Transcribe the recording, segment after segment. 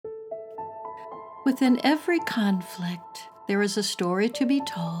Within every conflict, there is a story to be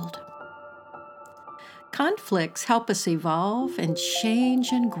told. Conflicts help us evolve and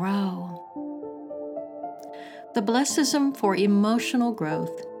change and grow. The Blessism for emotional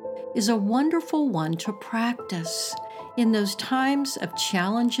growth is a wonderful one to practice in those times of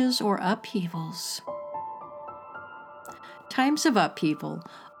challenges or upheavals. Times of upheaval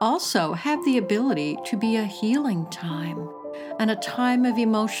also have the ability to be a healing time and a time of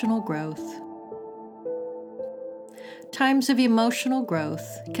emotional growth. Times of emotional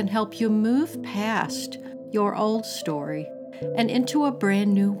growth can help you move past your old story and into a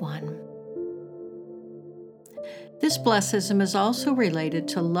brand new one. This Blessism is also related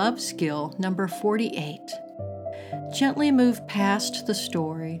to love skill number 48. Gently move past the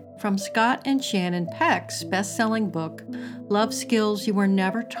story from Scott and Shannon Peck's best-selling book, Love Skills You Were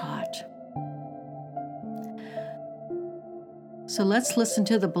Never Taught. So let's listen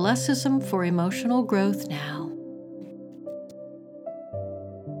to the Blessism for emotional growth now.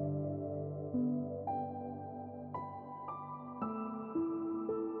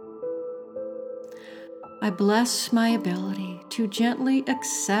 I bless my ability to gently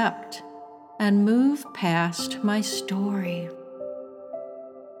accept and move past my story.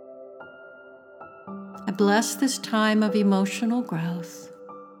 I bless this time of emotional growth.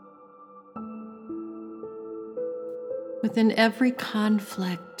 Within every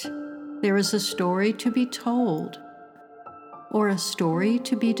conflict, there is a story to be told or a story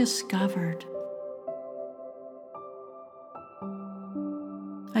to be discovered.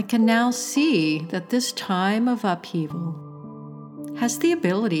 I can now see that this time of upheaval has the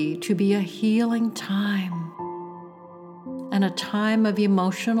ability to be a healing time and a time of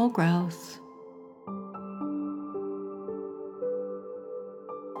emotional growth.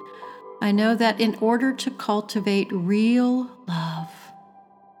 I know that in order to cultivate real love,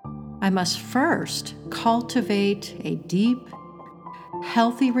 I must first cultivate a deep,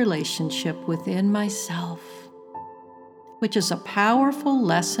 healthy relationship within myself, which is a powerful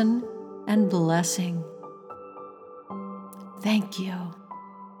lesson and blessing. Thank you.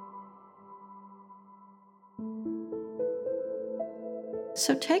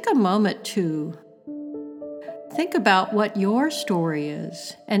 So take a moment to think about what your story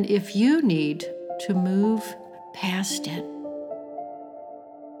is and if you need to move past it.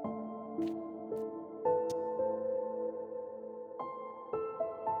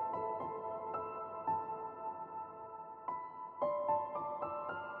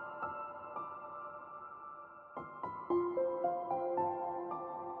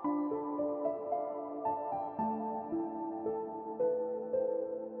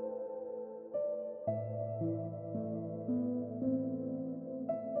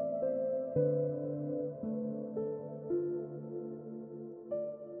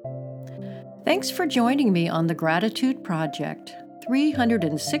 Thanks for joining me on the Gratitude Project,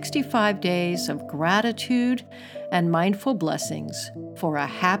 365 days of gratitude and mindful blessings for a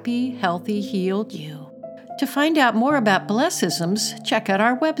happy, healthy, healed you. To find out more about Blessisms, check out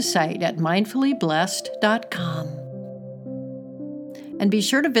our website at mindfullyblessed.com. And be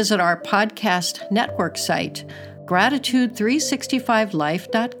sure to visit our podcast network site,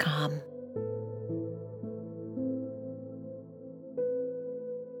 gratitude365life.com.